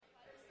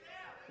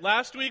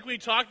Last week we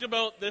talked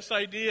about this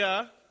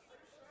idea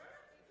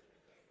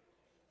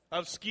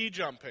of ski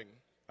jumping.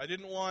 I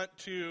didn't want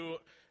to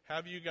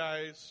have you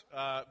guys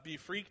be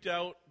freaked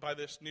out by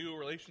this new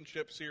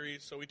relationship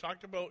series, so we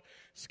talked about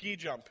ski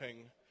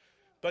jumping.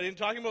 But in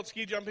talking about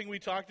ski jumping, we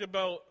talked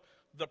about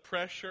the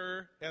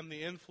pressure and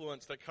the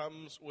influence that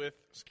comes with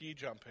ski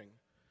jumping.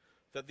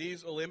 That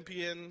these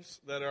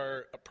Olympians that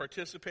are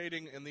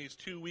participating in these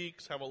 2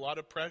 weeks have a lot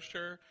of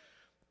pressure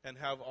and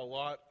have a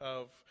lot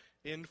of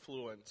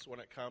influence when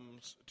it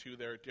comes to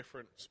their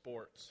different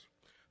sports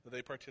that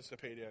they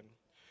participate in.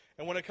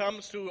 And when it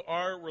comes to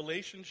our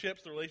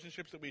relationships, the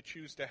relationships that we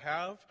choose to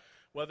have,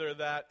 whether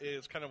that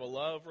is kind of a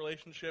love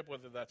relationship,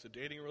 whether that's a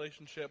dating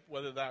relationship,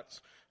 whether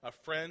that's a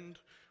friend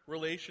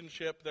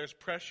relationship, there's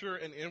pressure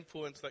and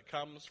influence that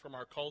comes from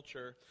our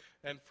culture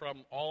and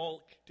from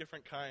all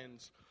different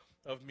kinds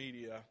of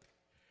media.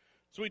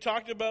 So we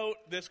talked about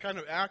this kind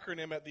of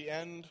acronym at the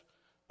end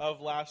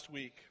of last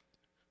week,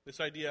 this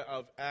idea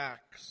of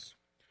ACTS.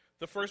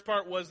 The first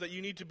part was that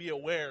you need to be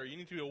aware. You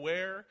need to be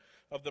aware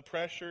of the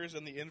pressures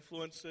and the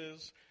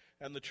influences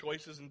and the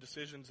choices and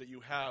decisions that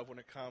you have when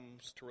it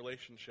comes to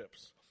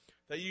relationships.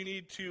 That you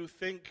need to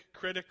think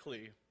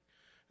critically.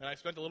 And I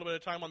spent a little bit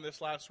of time on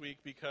this last week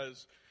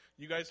because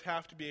you guys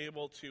have to be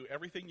able to,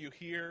 everything you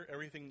hear,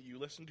 everything that you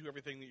listen to,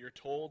 everything that you're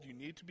told, you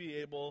need to be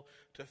able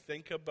to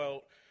think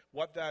about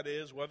what that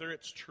is, whether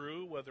it's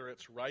true, whether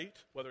it's right,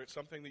 whether it's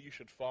something that you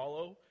should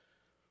follow.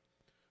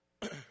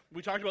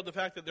 We talked about the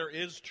fact that there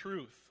is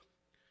truth.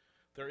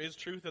 There is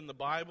truth in the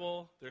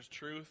Bible. There's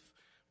truth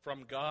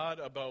from God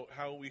about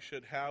how we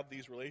should have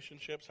these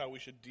relationships, how we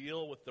should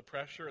deal with the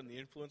pressure and the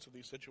influence of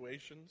these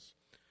situations.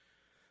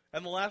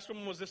 And the last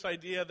one was this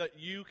idea that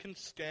you can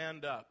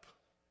stand up.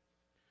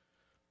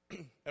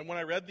 And when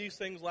I read these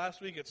things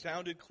last week, it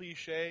sounded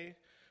cliche,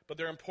 but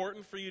they're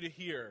important for you to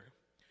hear.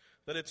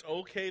 That it's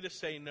okay to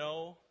say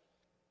no.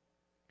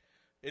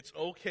 It's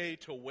okay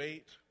to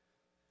wait.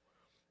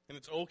 And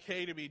it's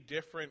okay to be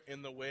different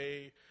in the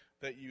way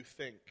that you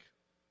think.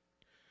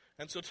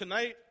 And so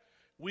tonight,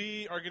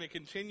 we are going to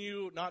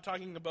continue not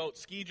talking about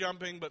ski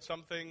jumping, but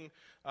something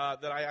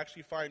that I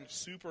actually find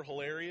super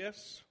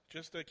hilarious,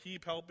 just to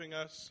keep helping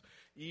us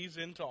ease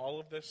into all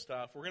of this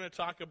stuff. We're going to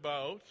talk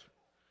about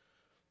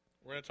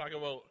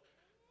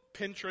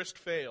Pinterest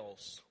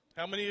fails.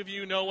 How many of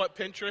you know what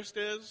Pinterest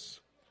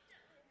is?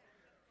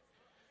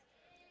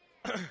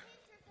 We're going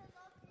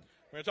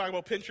to talk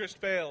about Pinterest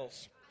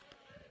fails.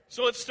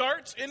 So it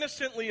starts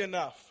innocently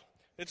enough.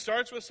 It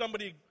starts with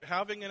somebody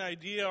having an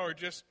idea or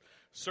just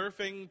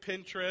surfing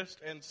Pinterest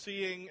and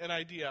seeing an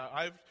idea.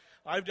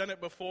 I've done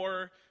it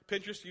before.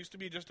 Pinterest used to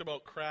be just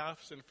about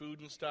crafts and food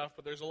and stuff,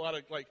 but there's a lot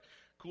of like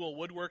cool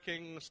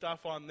woodworking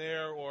stuff on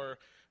there. Or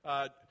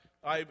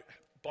I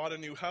bought a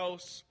new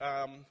house,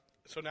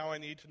 so now I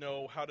need to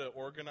know how to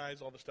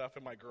organize all the stuff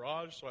in my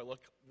garage. So I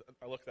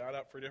look that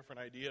up for different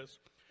ideas.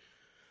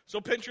 So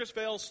Pinterest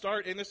fails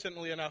start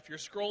innocently enough. You're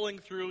scrolling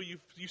through,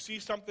 you see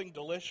something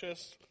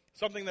delicious,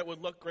 something that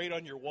would look great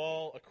on your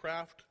wall, a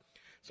craft,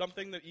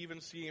 something that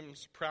even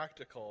seems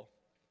practical.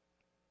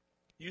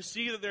 You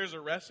see that there's a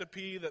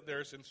recipe, that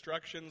there's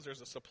instructions, there's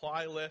a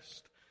supply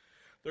list.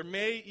 There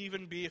may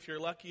even be, if you're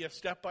lucky, a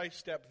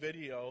step-by-step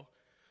video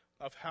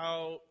of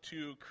how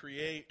to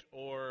create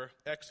or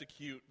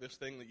execute this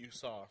thing that you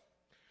saw.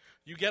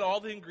 You get all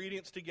the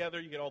ingredients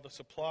together, you get all the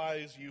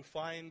supplies, you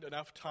find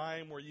enough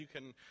time where you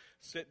can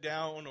sit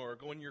down or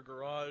go in your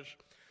garage.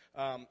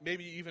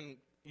 Maybe even,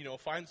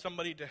 find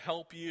somebody to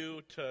help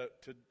you to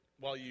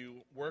while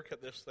you work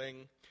at this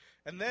thing.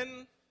 And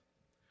then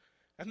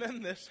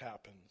this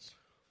happens.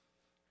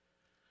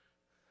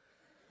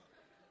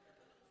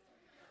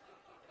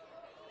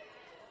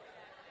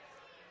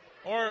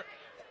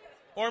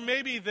 Or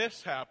maybe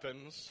this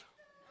happens.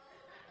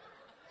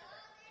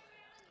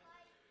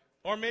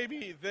 Or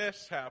maybe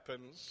this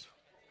happens.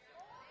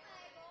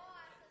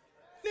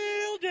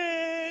 Nailed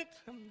it.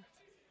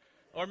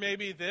 Or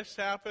maybe this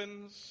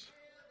happens.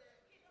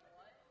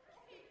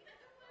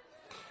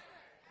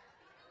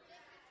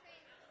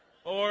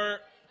 Or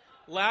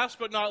last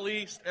but not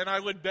least, and I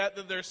would bet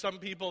that there's some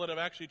people that have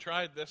actually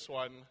tried this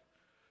one.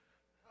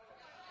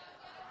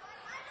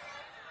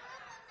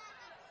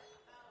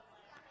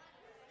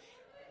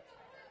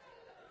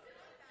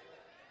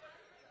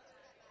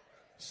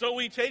 So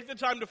we take the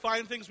time to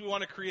find things we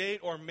want to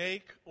create or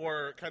make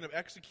or kind of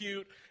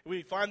execute.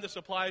 We find the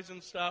supplies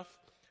and stuff.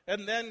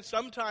 And then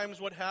sometimes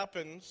what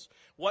happens,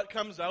 what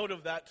comes out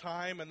of that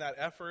time and that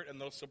effort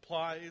and those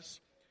supplies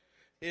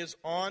is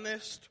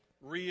honest,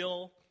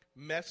 real,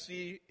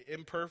 messy,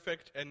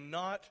 imperfect, and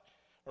not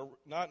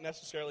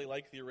necessarily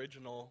like the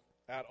original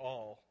at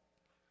all.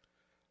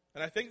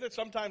 And I think that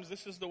sometimes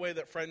this is the way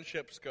that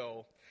friendships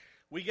go.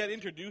 We get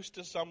introduced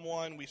to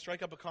someone, we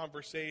strike up a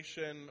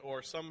conversation,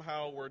 or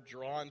somehow we're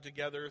drawn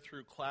together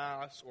through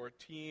class or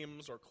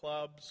teams or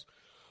clubs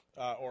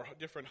or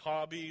different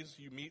hobbies.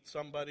 You meet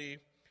somebody.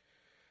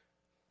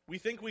 We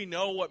think we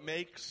know what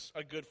makes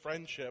a good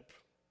friendship.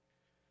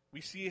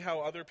 We see how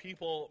other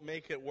people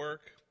make it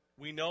work.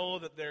 We know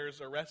that there's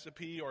a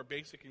recipe or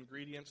basic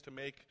ingredients to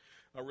make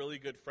a really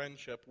good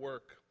friendship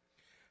work.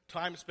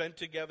 Time spent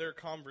together,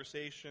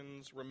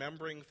 conversations,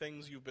 remembering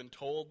things you've been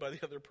told by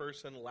the other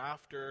person,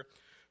 laughter,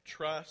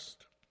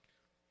 trust.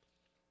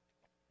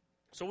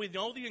 So we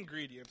know the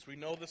ingredients, we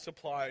know the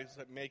supplies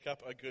that make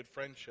up a good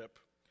friendship.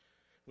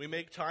 We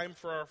make time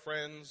for our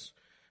friends.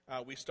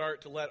 We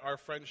start to let our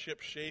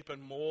friendship shape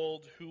and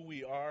mold who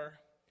we are.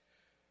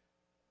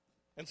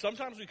 And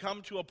sometimes we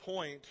come to a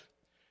point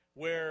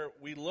where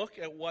we look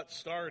at what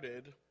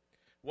started,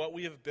 what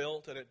we have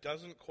built, and it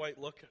doesn't quite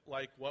look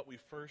like what we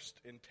first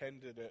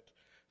intended it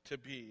to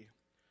be.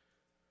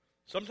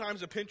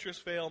 Sometimes a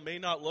Pinterest fail may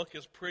not look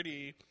as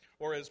pretty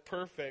or as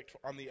perfect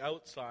on the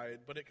outside,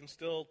 but it can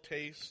still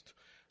taste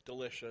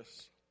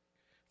delicious.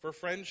 For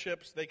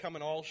friendships, they come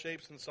in all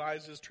shapes and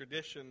sizes,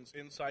 traditions,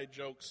 inside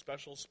jokes,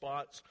 special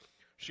spots,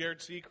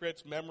 shared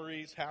secrets,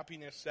 memories,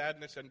 happiness,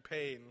 sadness, and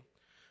pain.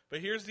 But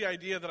here's the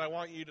idea that I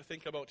want you to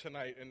think about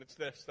tonight, and it's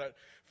this, that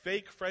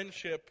fake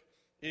friendship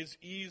is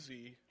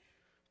easy,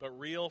 but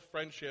real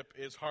friendship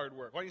is hard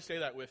work. Why don't you say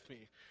that with me?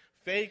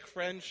 Fake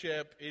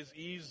friendship is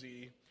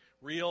easy,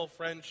 real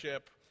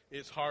friendship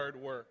is hard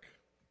work.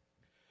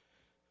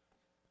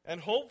 And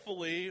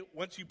hopefully,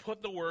 once you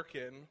put the work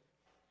in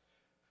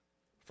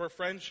for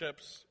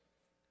friendships,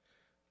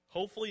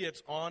 hopefully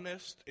it's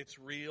honest, it's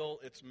real,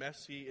 it's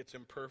messy, it's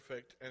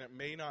imperfect, and it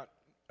may not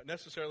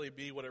necessarily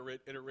be what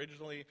it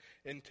originally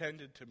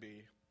intended to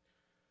be.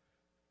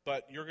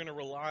 But you're going to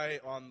rely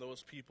on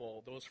those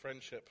people, those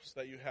friendships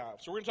that you have.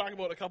 So we're going to talk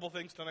about a couple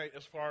things tonight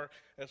as far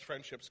as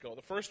friendships go.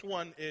 The first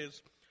one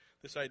is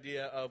this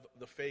idea of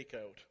the fake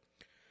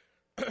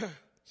out.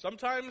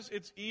 Sometimes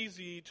it's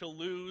easy to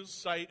lose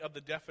sight of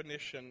the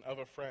definition of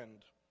a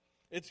friend.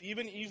 It's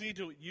even easy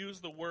to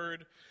use the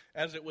word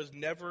as it was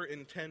never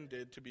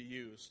intended to be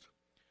used.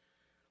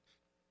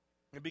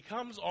 It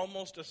becomes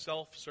almost a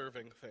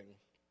self-serving thing.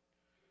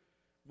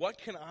 What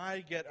can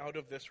I get out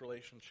of this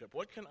relationship?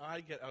 What can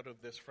I get out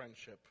of this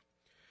friendship?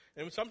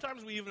 And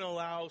sometimes we even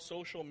allow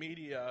social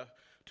media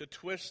to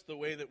twist the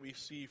way that we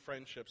see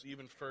friendships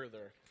even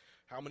further.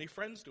 How many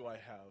friends do I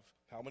have?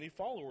 How many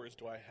followers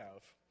do I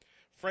have?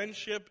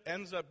 Friendship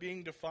ends up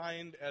being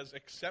defined as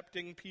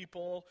accepting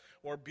people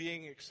or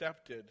being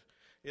accepted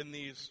in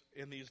these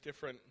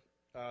different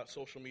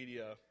social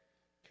media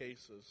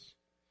cases.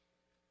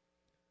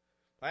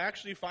 I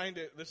actually find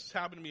it, this has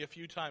happened to me a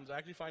few times, I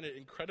actually find it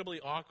incredibly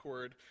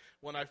awkward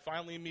when I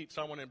finally meet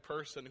someone in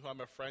person who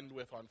I'm a friend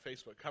with on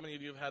Facebook. How many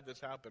of you have had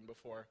this happen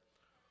before?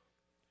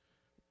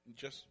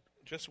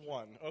 Just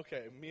one.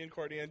 Okay, me and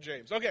Courtney and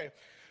James. Okay,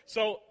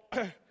 so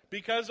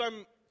because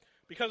I'm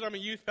a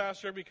youth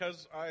pastor,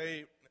 because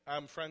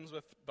I'm friends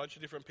with a bunch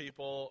of different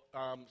people,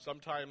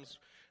 sometimes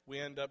we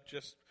end up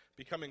just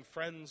becoming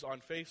friends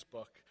on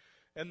Facebook.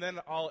 And then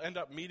I'll end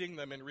up meeting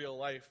them in real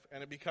life,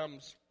 and it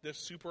becomes this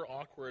super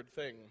awkward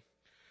thing.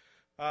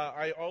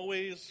 I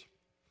always,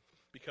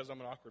 because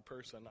I'm an awkward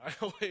person, I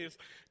always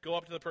go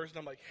up to the person,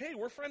 I'm like, hey,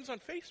 we're friends on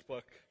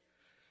Facebook.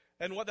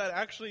 And what that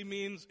actually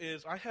means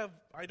is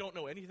I don't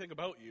know anything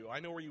about you. I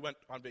know where you went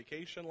on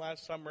vacation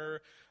last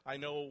summer. I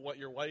know what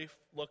your wife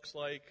looks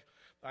like.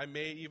 I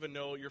may even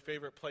know your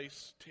favorite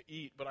place to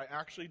eat, but I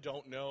actually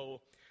don't know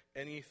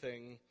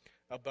anything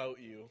about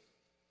you.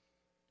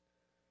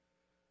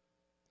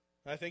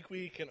 I think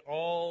we can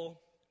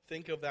all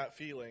think of that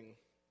feeling.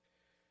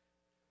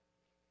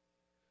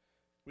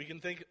 We can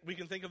think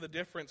of the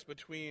difference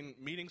between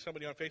meeting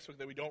somebody on Facebook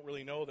that we don't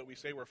really know, that we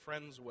say we're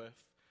friends with,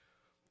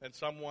 and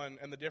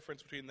the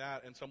difference between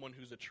that and someone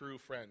who's a true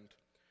friend.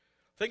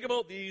 Think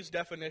about these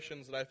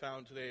definitions that I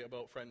found today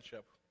about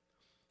friendship.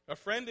 A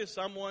friend is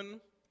someone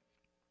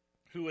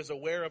who is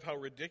aware of how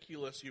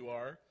ridiculous you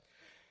are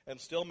and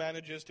still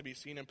manages to be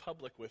seen in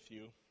public with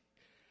you.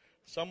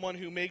 Someone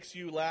who makes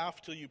you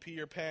laugh till you pee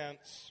your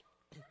pants.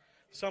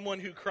 Someone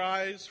who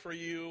cries for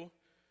you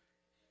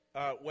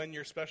when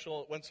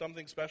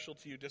something special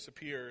to you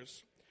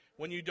disappears.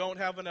 When you don't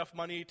have enough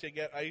money to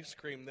get ice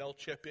cream, they'll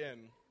chip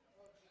in.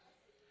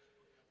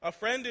 A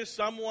friend is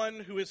someone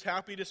who is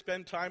happy to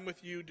spend time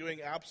with you doing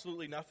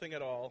absolutely nothing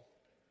at all.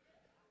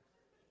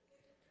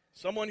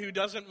 Someone who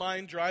doesn't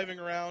mind driving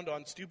around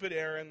on stupid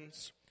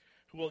errands,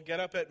 who will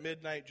get up at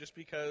midnight just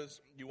because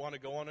you want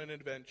to go on an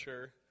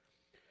adventure,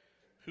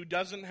 who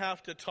doesn't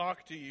have to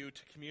talk to you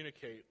to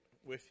communicate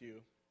with you.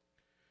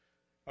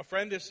 A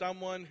friend is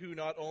someone who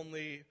not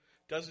only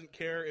doesn't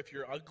care if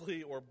you're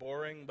ugly or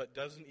boring, but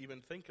doesn't even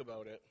think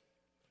about it.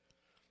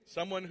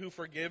 Someone who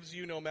forgives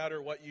you no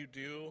matter what you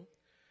do,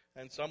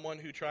 and someone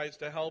who tries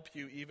to help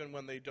you even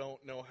when they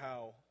don't know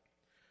how.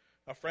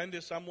 A friend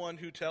is someone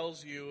who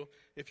tells you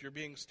if you're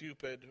being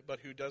stupid,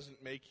 but who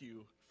doesn't make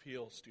you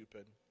feel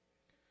stupid.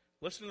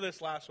 Listen to this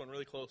last one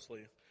really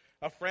closely.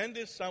 A friend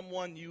is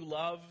someone you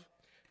love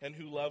and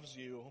who loves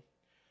you,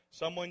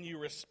 someone you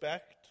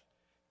respect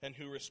and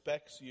who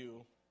respects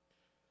you,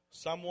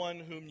 someone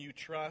whom you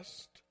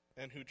trust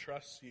and who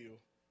trusts you.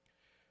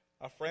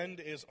 A friend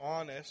is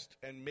honest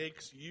and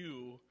makes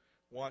you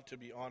want to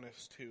be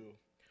honest too.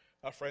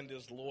 A friend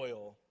is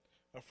loyal.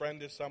 A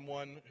friend is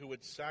someone who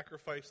would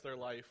sacrifice their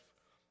life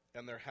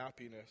and their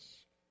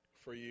happiness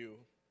for you.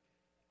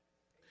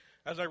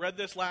 As I read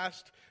this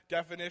last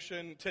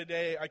definition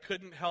today, I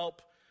couldn't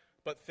help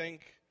but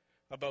think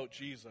about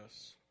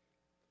Jesus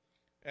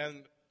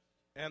and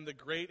the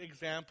great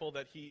example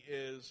that he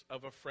is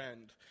of a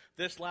friend.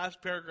 This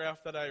last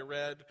paragraph that I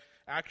read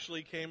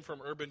actually came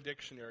from Urban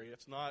Dictionary.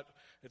 It's not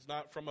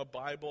from a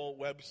Bible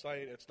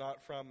website.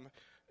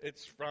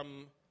 It's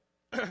from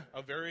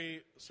a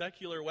very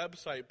secular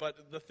website.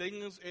 But the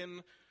things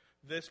in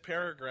this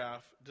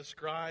paragraph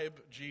describe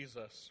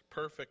Jesus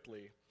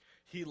perfectly.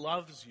 He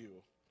loves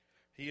you.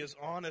 He is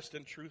honest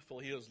and truthful.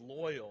 He is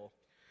loyal.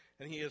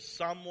 And he is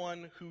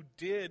someone who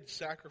did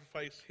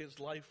sacrifice his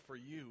life for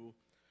you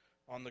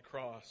on the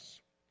cross.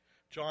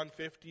 John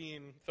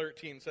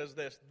 15:13 says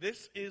this,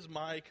 "This is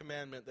my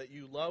commandment, that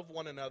you love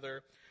one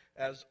another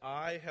as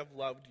I have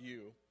loved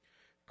you.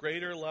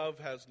 Greater love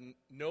has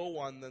no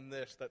one than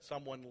this, that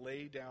someone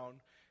lay down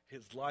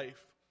his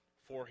life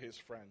for his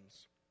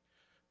friends."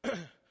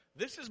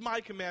 This is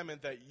my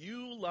commandment, that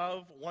you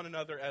love one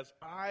another as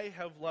I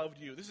have loved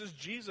you. This is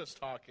Jesus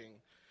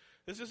talking.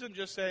 This isn't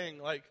just saying,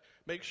 like,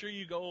 make sure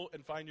you go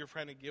and find your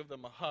friend and give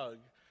them a hug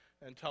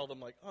and tell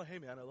them, like, oh, hey,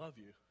 man, I love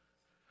you.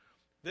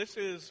 This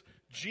is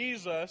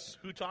Jesus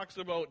who talks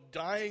about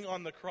dying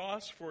on the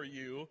cross for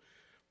you,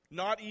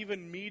 not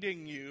even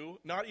meeting you,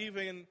 not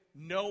even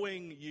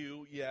knowing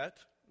you yet,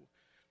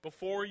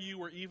 before you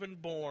were even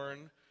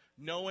born,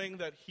 knowing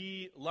that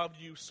he loved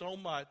you so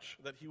much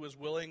that he was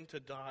willing to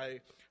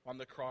die on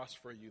the cross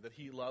for you, that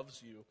he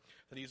loves you,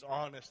 that he's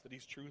honest, that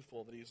he's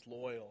truthful, that he's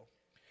loyal.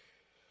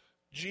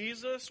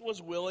 Jesus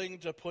was willing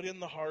to put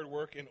in the hard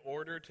work in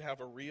order to have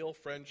a real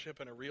friendship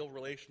and a real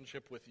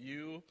relationship with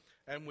you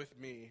and with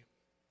me.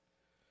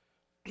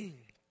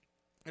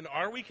 And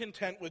are we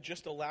content with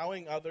just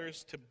allowing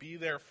others to be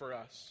there for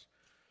us?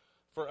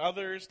 For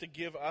others to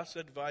give us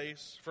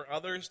advice, for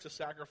others to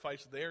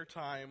sacrifice their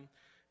time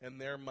and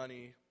their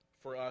money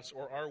for us?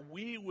 Or are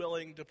we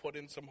willing to put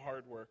in some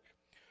hard work,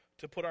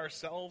 to put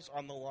ourselves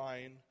on the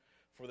line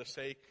for the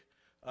sake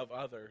of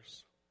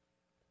others?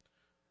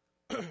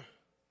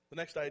 The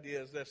next idea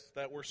is this,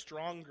 that we're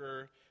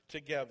stronger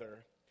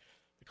together.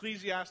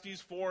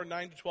 Ecclesiastes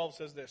 4:9-12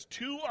 says this,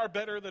 "Two are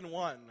better than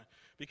one,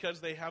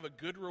 because they have a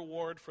good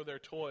reward for their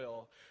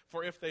toil.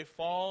 For if they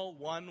fall,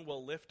 one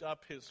will lift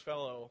up his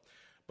fellow.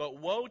 But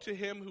woe to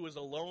him who is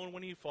alone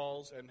when he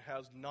falls and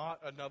has not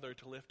another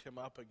to lift him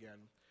up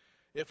again.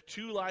 If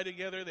two lie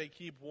together, they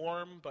keep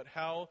warm, but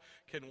how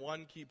can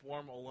one keep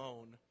warm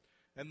alone?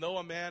 And though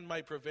a man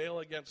might prevail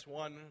against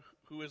one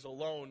who is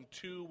alone,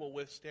 two will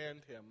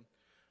withstand him.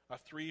 A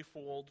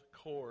threefold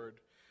cord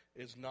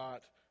is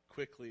not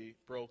quickly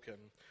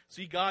broken."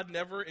 See, God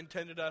never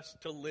intended us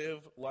to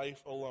live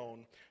life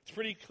alone. It's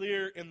pretty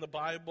clear in the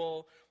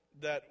Bible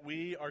that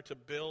we are to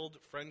build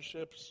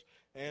friendships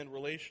and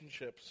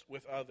relationships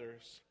with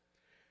others.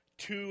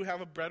 Two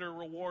have a better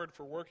reward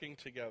for working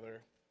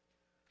together,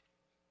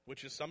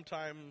 which is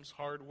sometimes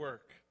hard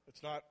work.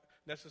 It's not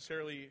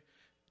necessarily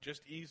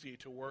just easy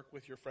to work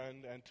with your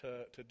friend and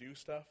to do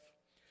stuff.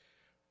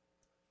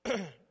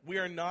 We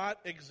are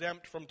not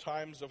exempt from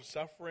times of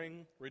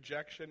suffering,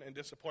 rejection, and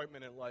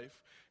disappointment in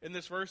life. In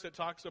this verse, it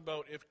talks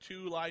about if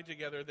two lie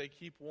together, they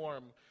keep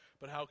warm,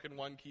 but how can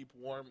one keep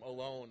warm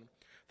alone?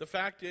 The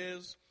fact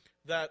is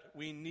that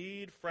we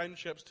need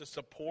friendships to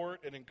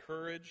support and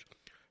encourage,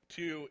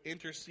 to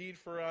intercede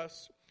for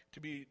us,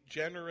 to be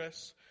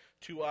generous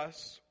to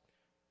us,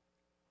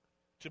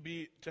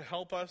 to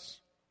help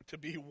us to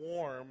be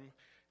warm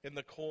in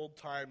the cold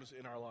times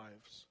in our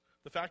lives.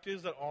 The fact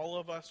is that all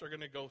of us are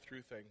going to go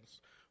through things.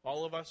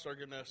 All of us are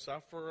going to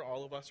suffer.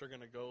 All of us are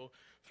going to go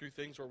through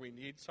things where we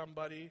need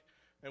somebody.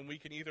 And we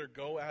can either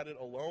go at it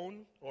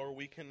alone, or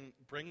we can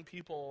bring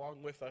people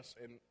along with us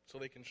and so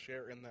they can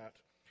share in that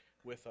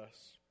with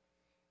us.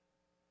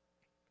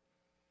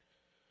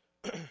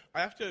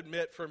 I have to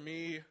admit, for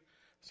me,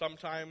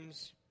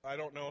 sometimes I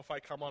don't know if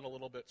I come on a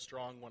little bit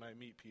strong when I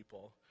meet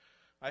people.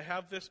 I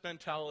have this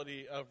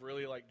mentality of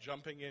really like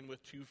jumping in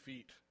with 2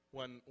 feet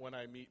when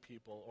I meet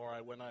people, or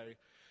when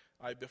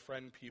I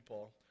befriend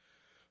people.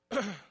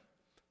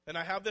 And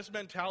I have this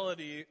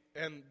mentality,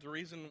 and the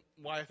reason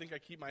why I think I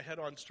keep my head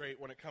on straight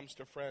when it comes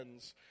to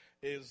friends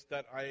is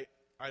that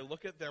I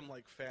look at them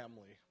like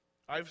family.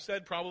 I've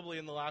said probably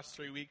in the last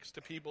 3 weeks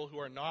to people who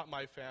are not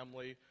my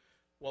family,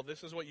 well,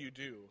 this is what you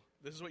do.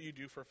 This is what you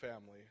do for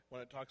family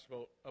when it talks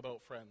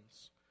about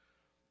friends.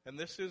 And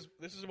this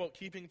is about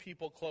keeping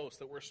people close,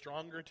 that we're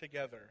stronger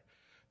together.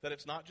 That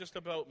it's not just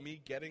about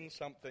me getting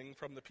something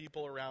from the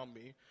people around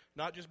me,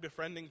 not just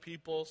befriending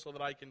people so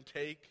that I can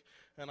take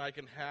and I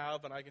can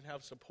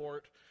have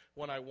support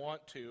when I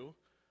want to,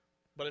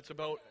 but it's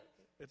about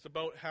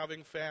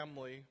having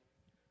family.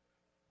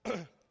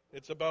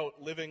 It's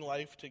about living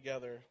life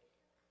together.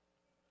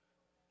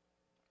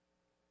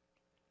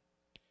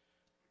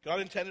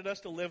 God intended us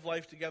to live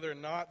life together,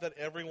 not that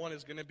everyone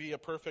is going to be a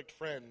perfect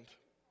friend.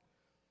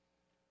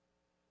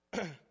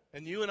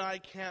 And you and I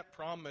can't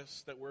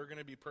promise that we're going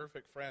to be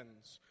perfect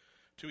friends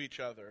to each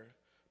other.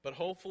 But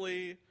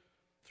hopefully,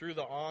 through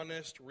the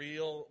honest,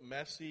 real,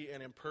 messy,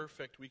 and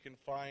imperfect, we can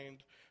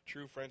find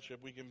true friendship.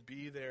 We can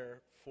be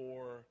there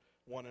for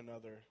one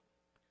another.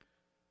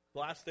 The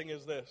last thing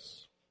is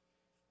this.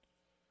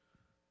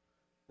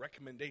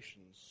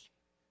 Recommendations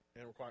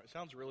and requirements. It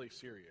sounds really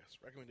serious.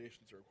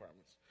 Recommendations and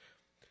requirements.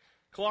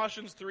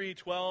 Colossians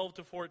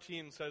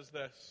 3:12-14 says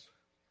this.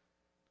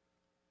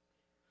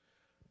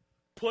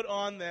 Put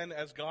on then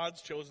as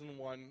God's chosen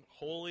one,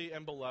 holy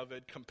and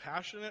beloved,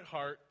 compassionate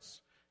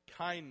hearts,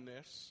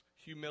 kindness,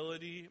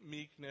 humility,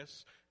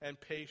 meekness, and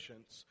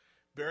patience,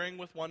 bearing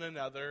with one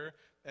another,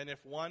 and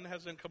if one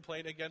has a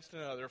complaint against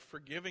another,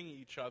 forgiving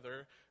each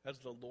other as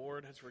the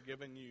Lord has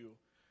forgiven you.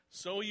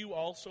 So you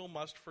also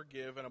must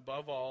forgive, and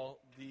above all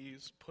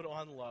these put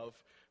on love,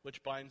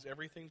 which binds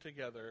everything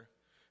together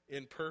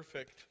in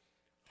perfect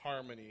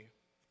harmony.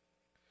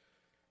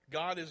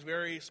 God is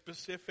very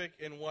specific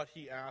in what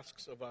he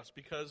asks of us,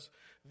 because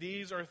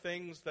these are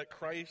things that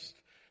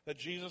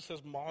Jesus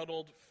has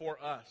modeled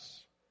for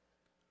us.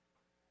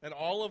 And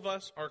all of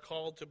us are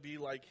called to be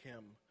like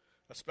him,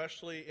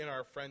 especially in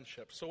our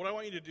friendships. So what I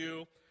want you to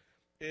do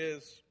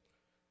is,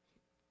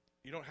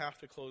 you don't have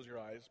to close your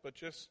eyes, but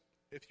just,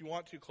 if you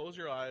want to, close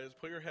your eyes,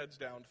 put your heads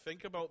down,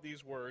 think about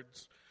these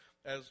words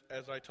as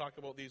I talk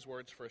about these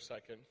words for a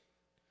second.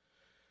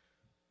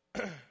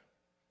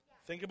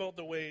 Think about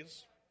the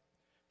ways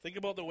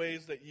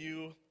that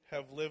you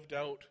have lived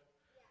out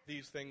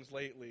these things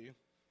lately.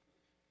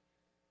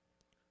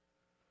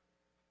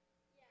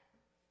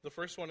 The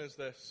first one is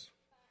this.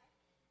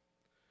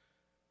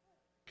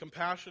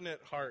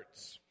 Compassionate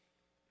hearts.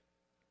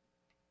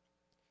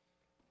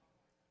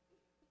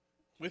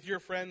 With your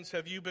friends,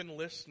 have you been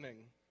listening?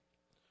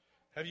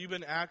 Have you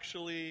been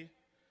actually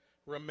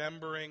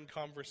remembering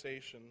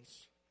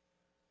conversations?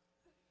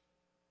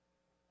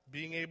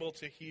 Being able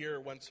to hear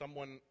when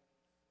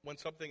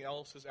something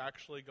else is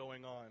actually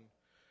going on?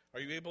 Are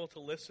you able to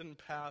listen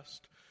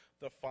past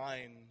the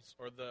fines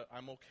or the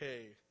I'm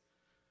okay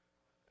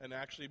and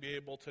actually be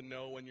able to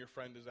know when your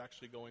friend is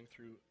actually going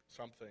through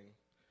something?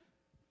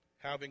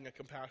 Having a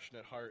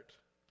compassionate heart.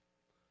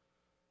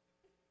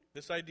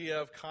 This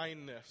idea of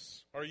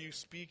kindness. Are you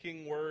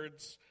speaking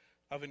words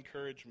of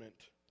encouragement?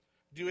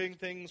 Doing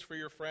things for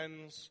your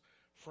friends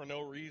for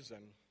no reason?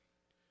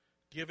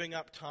 Giving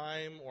up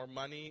time or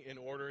money in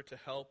order to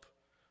help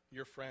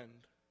your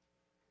friend?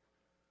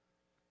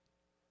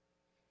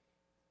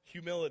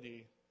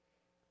 Humility.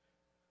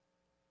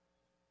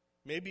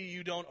 Maybe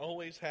you don't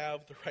always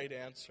have the right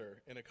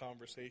answer in a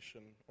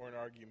conversation or an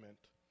argument.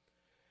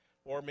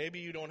 Or maybe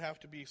you don't have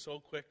to be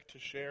so quick to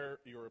share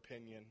your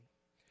opinion.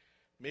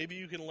 Maybe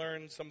you can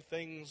learn some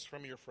things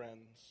from your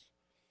friends.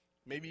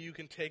 Maybe you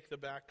can take the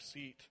back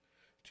seat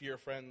to your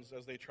friends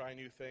as they try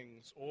new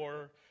things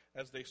or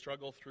as they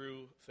struggle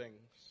through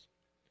things.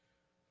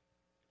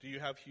 Do you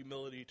have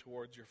humility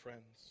towards your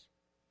friends?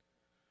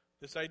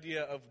 This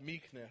idea of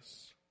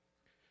meekness.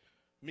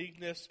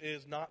 Meekness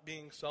is not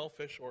being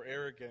selfish or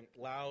arrogant,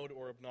 loud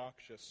or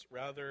obnoxious.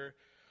 Rather,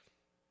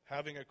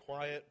 having a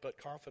quiet but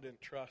confident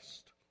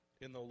trust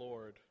in the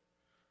Lord.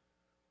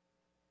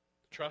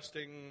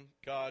 Trusting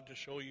God to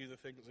show you the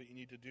things that you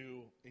need to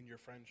do in your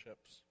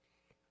friendships.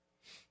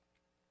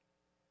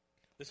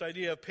 This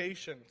idea of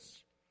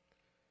patience.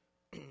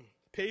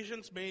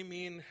 Patience may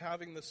mean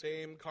having the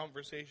same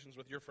conversations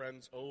with your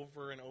friends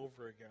over and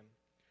over again.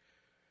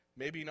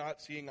 Maybe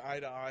not seeing eye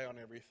to eye on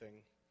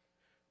everything.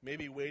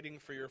 Maybe waiting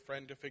for your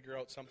friend to figure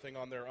out something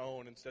on their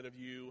own instead of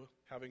you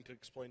having to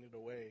explain it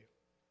away.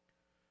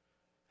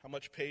 How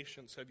much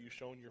patience have you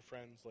shown your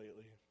friends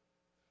lately?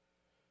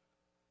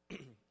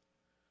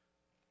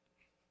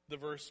 The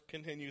verse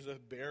continues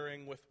of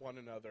bearing with one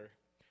another.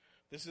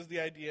 This is the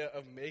idea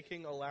of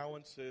making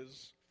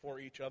allowances for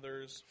each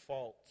other's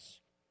faults,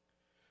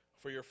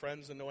 for your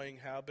friends' annoying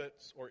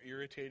habits or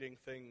irritating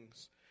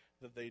things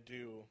that they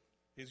do.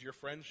 Is your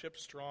friendship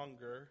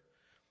stronger?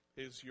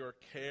 Is your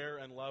care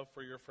and love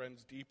for your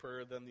friends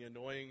deeper than the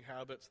annoying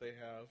habits they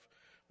have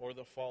or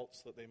the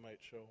faults that they might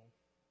show?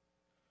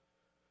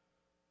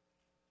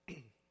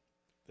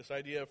 This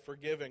idea of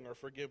forgiving or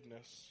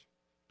forgiveness.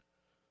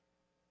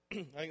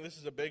 I think this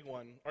is a big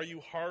one. Are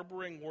you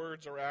harboring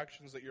words or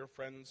actions that your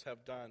friends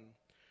have done?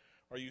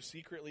 Are you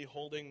secretly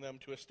holding them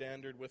to a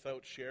standard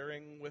without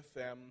sharing with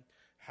them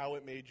how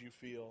it made you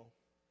feel?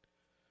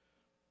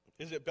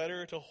 Is it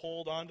better to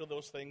hold on to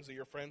those things that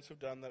your friends have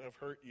done that have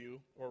hurt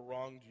you or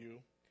wronged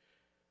you?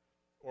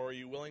 Or are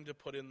you willing to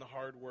put in the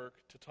hard work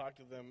to talk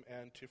to them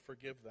and to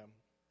forgive them?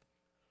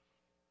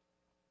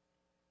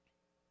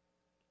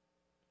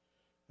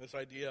 This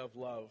idea of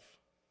love.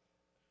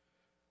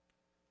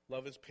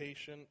 Love is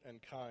patient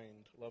and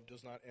kind. Love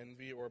does not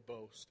envy or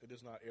boast. It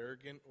is not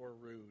arrogant or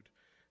rude.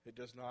 It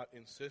does not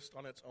insist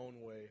on its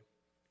own way.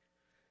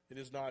 It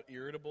is not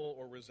irritable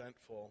or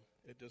resentful.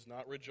 It does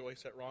not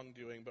rejoice at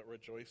wrongdoing, but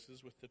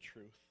rejoices with the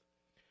truth.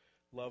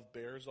 Love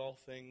bears all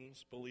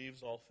things,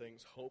 believes all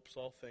things, hopes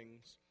all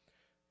things,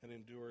 and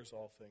endures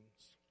all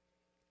things.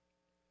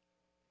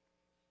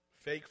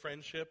 Fake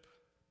friendship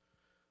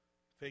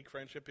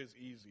is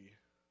easy.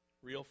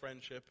 Real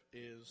friendship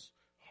is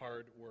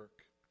hard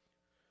work.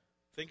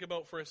 Think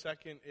about for a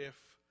second if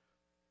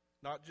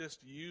not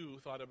just you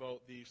thought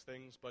about these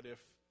things, but if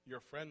your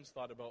friends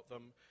thought about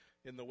them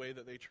in the way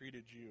that they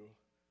treated you.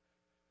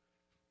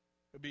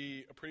 It would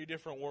be a pretty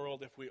different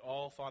world if we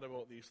all thought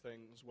about these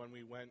things when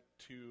we went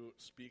to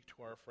speak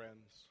to our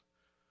friends,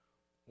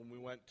 when we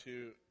went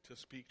to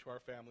speak to our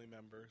family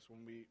members,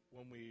 when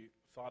we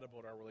thought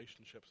about our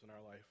relationships in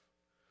our life.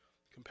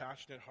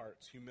 Compassionate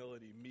hearts,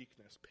 humility,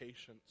 meekness,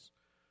 patience,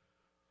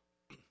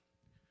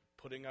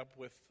 putting up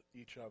with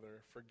each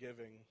other,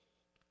 forgiving,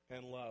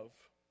 and love.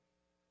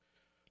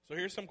 So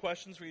here's some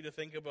questions for you to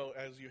think about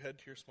as you head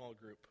to your small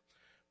group.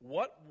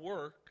 What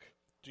work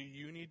do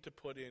you need to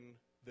put in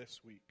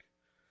this week?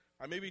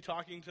 I may be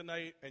talking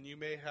tonight, and you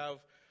may have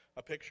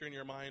a picture in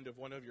your mind of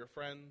one of your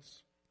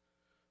friends.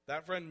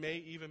 That friend may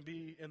even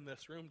be in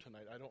this room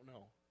tonight. I don't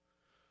know.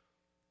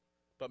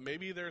 But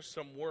maybe there's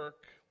some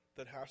work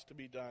that has to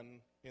be done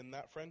in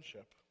that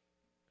friendship,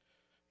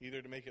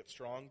 either to make it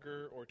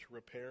stronger or to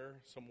repair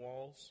some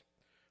walls.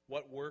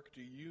 What work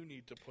do you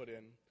need to put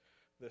in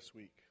this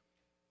week?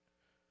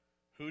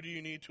 Who do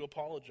you need to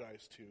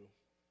apologize to?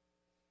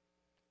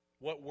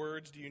 What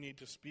words do you need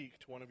to speak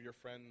to one of your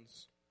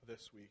friends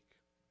this week?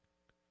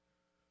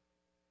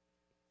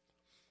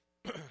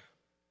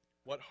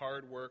 What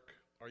hard work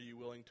are you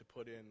willing to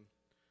put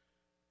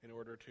in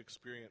order to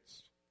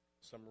experience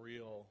some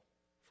real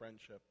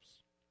friendships?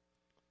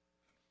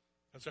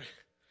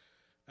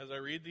 As I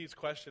read these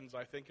questions,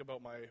 I think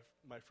about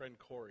my friend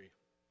Corey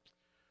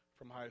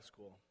from high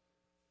school.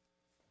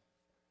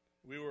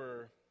 We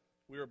were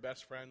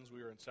best friends.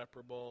 We were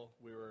inseparable.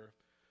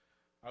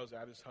 I was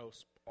at his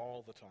house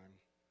all the time.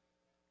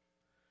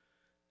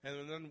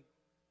 And then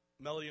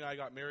Melody and I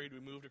got married. We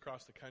moved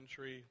across the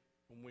country,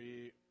 and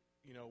we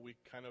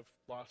kind of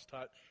lost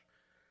touch.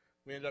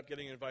 We ended up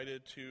getting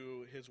invited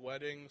to his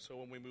wedding. So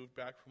when we moved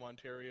back from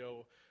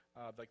Ontario,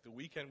 the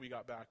weekend we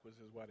got back was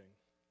his wedding.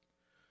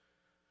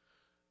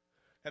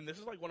 And this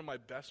is like one of my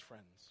best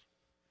friends.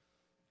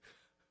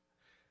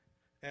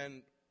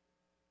 And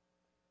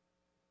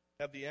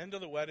at the end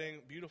of the wedding,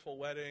 beautiful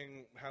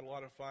wedding, had a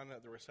lot of fun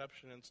at the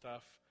reception and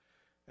stuff.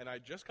 And I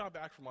just got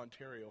back from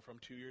Ontario from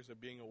 2 years of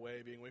being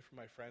away from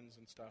my friends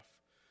and stuff.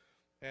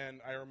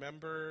 And I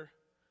remember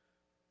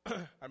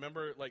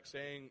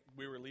saying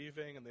we were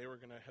leaving and they were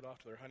going to head off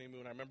to their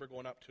honeymoon. I remember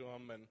going up to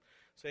them and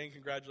saying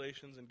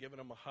congratulations and giving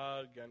them a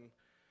hug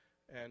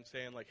and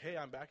saying hey,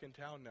 I'm back in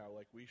town now.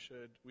 We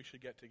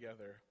should get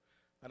together.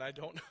 And I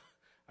don't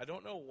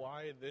know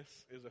why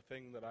this is a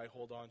thing that I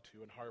hold on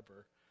to and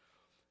harbor.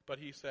 But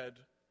he said,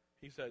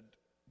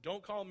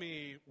 don't call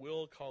me,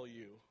 we'll call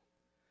you.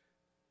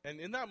 And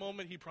in that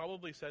moment, he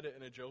probably said it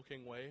in a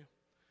joking way.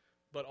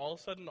 But all of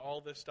a sudden,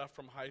 all this stuff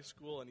from high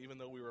school, and even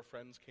though we were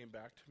friends, came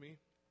back to me.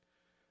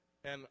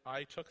 And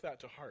I took that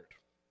to heart.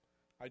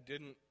 I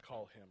didn't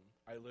call him.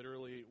 I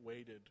literally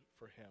waited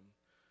for him.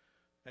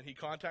 And he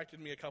contacted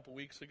me a couple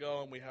weeks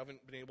ago, and we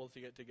haven't been able to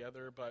get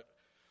together. But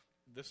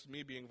this is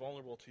me being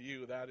vulnerable to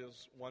you. That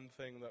is one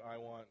thing that I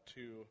want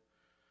to,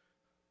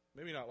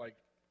 maybe not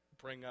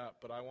bring up,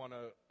 but I want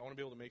to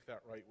be able to make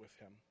that right with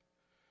him.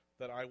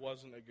 That I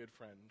wasn't a good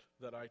friend.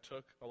 That I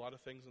took a lot of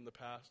things in the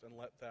past and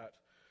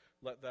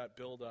let that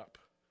build up.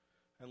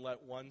 And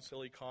let one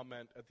silly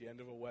comment at the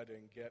end of a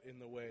wedding get in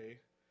the way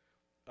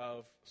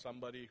of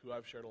somebody who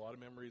I've shared a lot of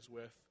memories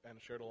with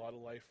and shared a lot of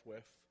life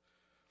with.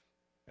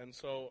 And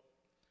so,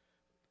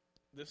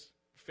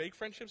 fake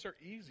friendships are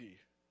easy.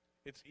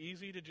 It's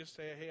easy to just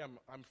say, hey,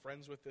 I'm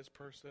friends with this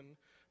person,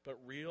 but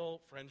real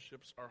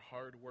friendships are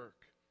hard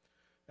work.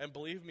 And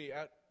believe me,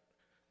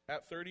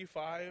 at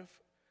 35,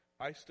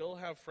 I still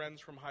have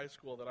friends from high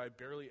school that I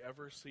barely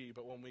ever see,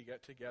 but when we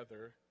get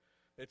together,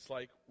 it's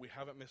like we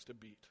haven't missed a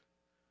beat.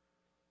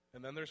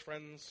 And then there's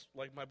friends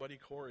like my buddy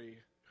Corey,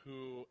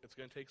 who it's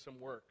going to take some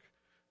work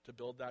to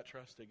build that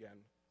trust again,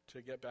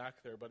 to get back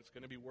there, but it's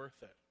going to be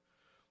worth it.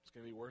 It's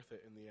going to be worth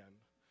it in the end.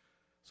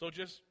 So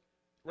just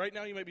right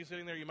now you might be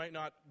sitting there, you might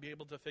not be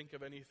able to think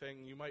of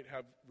anything. You might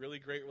have really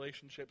great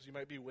relationships. You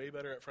might be way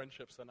better at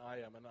friendships than I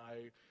am, and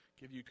I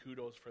give you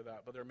kudos for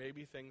that. But there may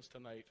be things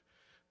tonight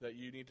that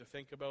you need to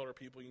think about, or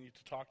people you need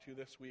to talk to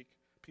this week,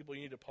 people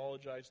you need to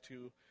apologize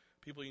to,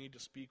 people you need to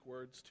speak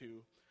words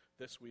to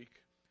this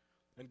week.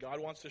 And God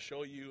wants to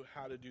show you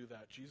how to do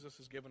that. Jesus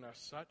has given us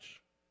such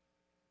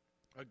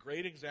a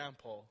great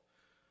example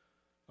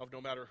of no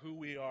matter who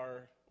we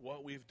are,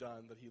 what we've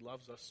done, that he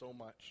loves us so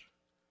much.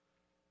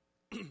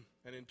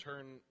 And in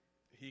turn,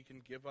 he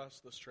can give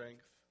us the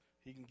strength,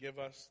 he can give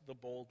us the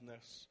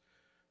boldness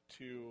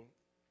to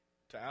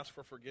ask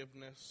for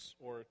forgiveness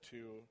or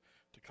to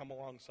come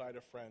alongside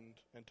a friend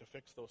and to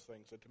fix those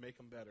things and to make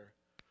them better.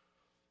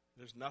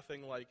 There's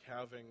nothing like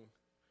having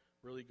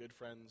really good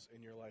friends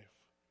in your life.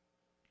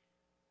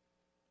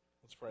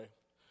 Let's pray.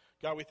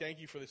 God, we thank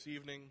you for this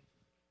evening.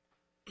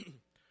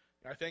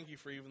 I thank you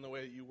for even the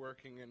way that you're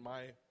working in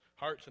my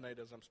heart tonight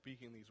as I'm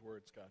speaking these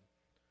words,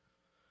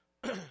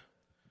 God.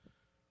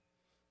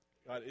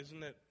 God,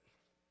 isn't it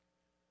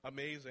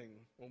amazing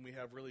when we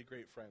have really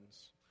great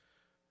friends?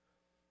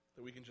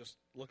 that we can just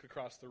look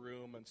across the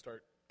room and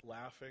start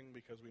laughing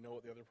because we know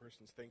what the other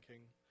person's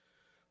thinking.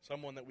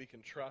 Someone that we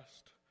can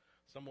trust.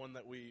 Someone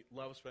that we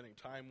love spending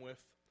time with.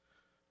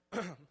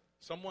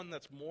 Someone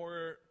that's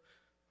more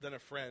than a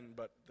friend,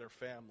 but their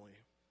family.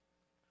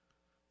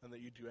 And that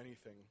you do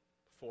anything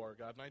for,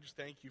 God. And I just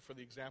thank you for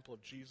the example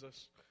of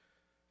Jesus,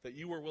 that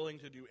you were willing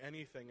to do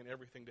anything and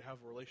everything to have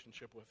a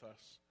relationship with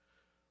us.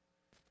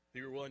 That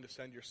you were willing to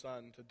send your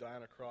son to die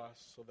on a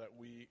cross so that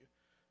we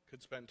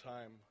could spend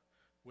time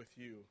with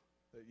you,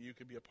 that you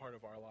could be a part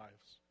of our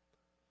lives.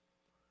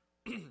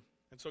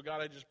 And so,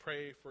 God, I just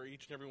pray for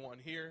each and every one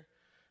here,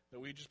 that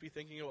we just be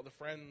thinking about the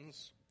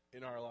friends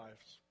in our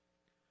lives.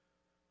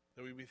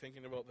 That we be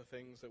thinking about the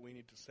things that we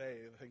need to say,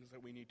 the things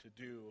that we need to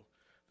do,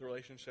 the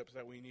relationships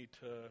that we need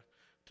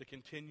to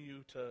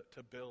continue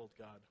to build,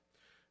 God.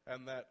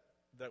 And that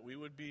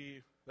we'd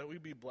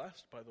be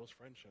blessed by those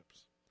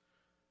friendships.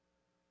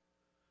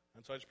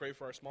 And so I just pray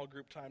for our small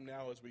group time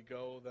now as we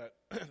go, that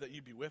that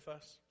you be with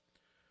us.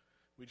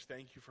 We just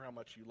thank you for how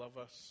much you love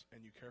us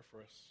and you care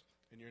for us.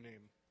 In your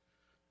name,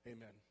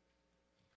 amen.